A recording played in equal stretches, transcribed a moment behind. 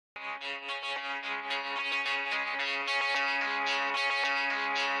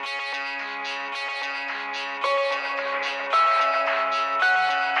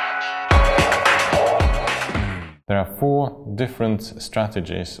There are 4 different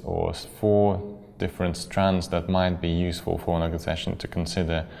strategies or 4 different strands that might be useful for an organization to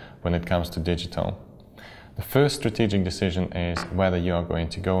consider when it comes to digital. The first strategic decision is whether you are going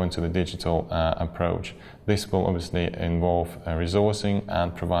to go into the digital approach. This will obviously involve resourcing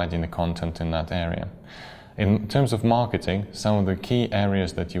and providing the content in that area. In terms of marketing, some of the key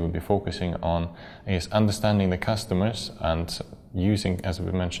areas that you will be focusing on is understanding the customers and using, as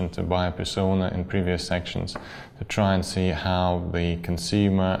we mentioned, the buyer persona in previous sections to try and see how the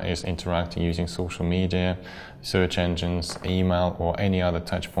consumer is interacting using social media, search engines, email, or any other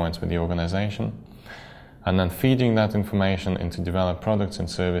touch points with the organization. And then feeding that information into developed products and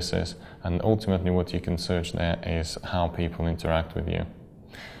services, and ultimately what you can search there is how people interact with you.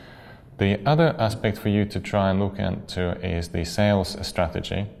 The other aspect for you to try and look into is the sales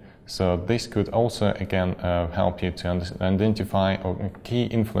strategy. So this could also again help you to identify key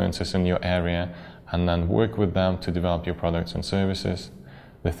influencers in your area and then work with them to develop your products and services.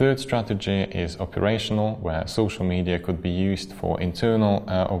 The third strategy is operational, where social media could be used for internal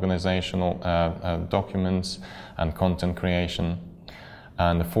organizational documents and content creation.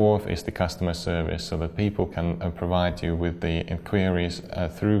 And the fourth is the customer service, so that people can provide you with the inquiries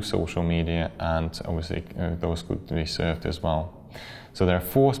through social media, and obviously those could be served as well. So there are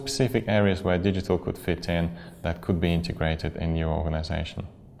 4 specific areas where digital could fit in that could be integrated in your organization.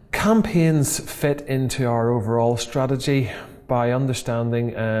 Campaigns fit into our overall strategy by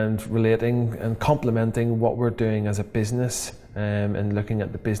understanding and relating and complementing what we're doing as a business, and looking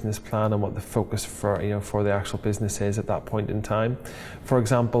at the business plan and what the focus for the actual business is at that point in time. For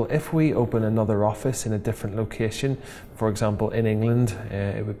example, if we open another office in a different location, for example in England,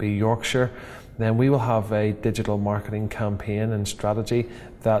 it would be Yorkshire, then we will have a digital marketing campaign and strategy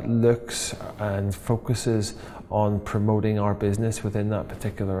that looks and focuses on promoting our business within that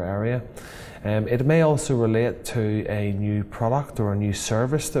particular area. It may also relate to a new product or a new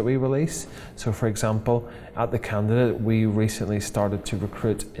service that we release. So for example, at the Candidate, we recently started to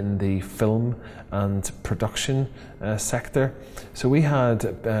recruit in the film and production sector. So we had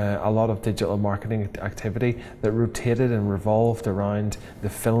a lot of digital marketing activity that rotated and revolved around the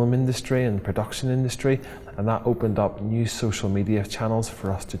film industry and production industry, and that opened up new social media channels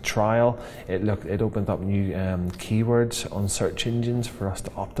for us to trial. It opened up new keywords on search engines for us to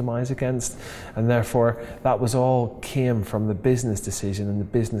optimize against, and therefore that was all came from the business decision and the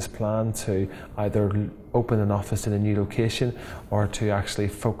business plan to either open an office in a new location or to actually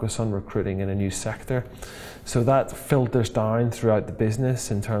focus on recruiting in a new sector. So that filters down throughout the business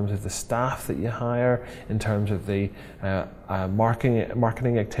in terms of the staff that you hire, in terms of the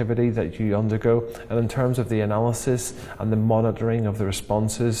marketing activity that you undergo, and in terms of the analysis and the monitoring of the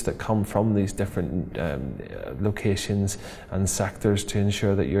responses that come from these different locations and sectors to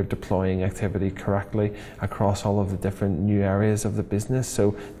ensure that you're deploying activity correctly across all of the different new areas of the business.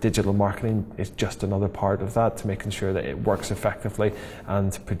 So digital marketing is just another part of that, to making sure that it works effectively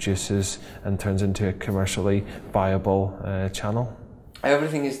and produces and turns into a commercially viable channel.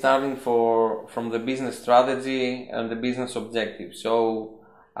 Everything is starting from the business strategy and the business objective. So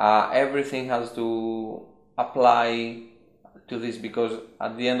everything has to apply to this, because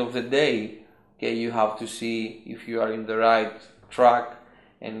at the end of the day, okay, you have to see if you are in the right track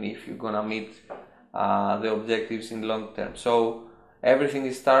and if you're gonna meet the objectives in long term. So everything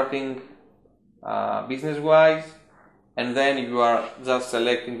is starting business-wise, and then you are just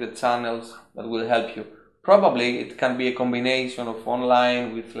selecting the channels that will help you. Probably it can be a combination of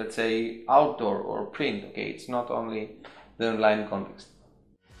online with, let's say, outdoor or print. Okay, it's not only the online context.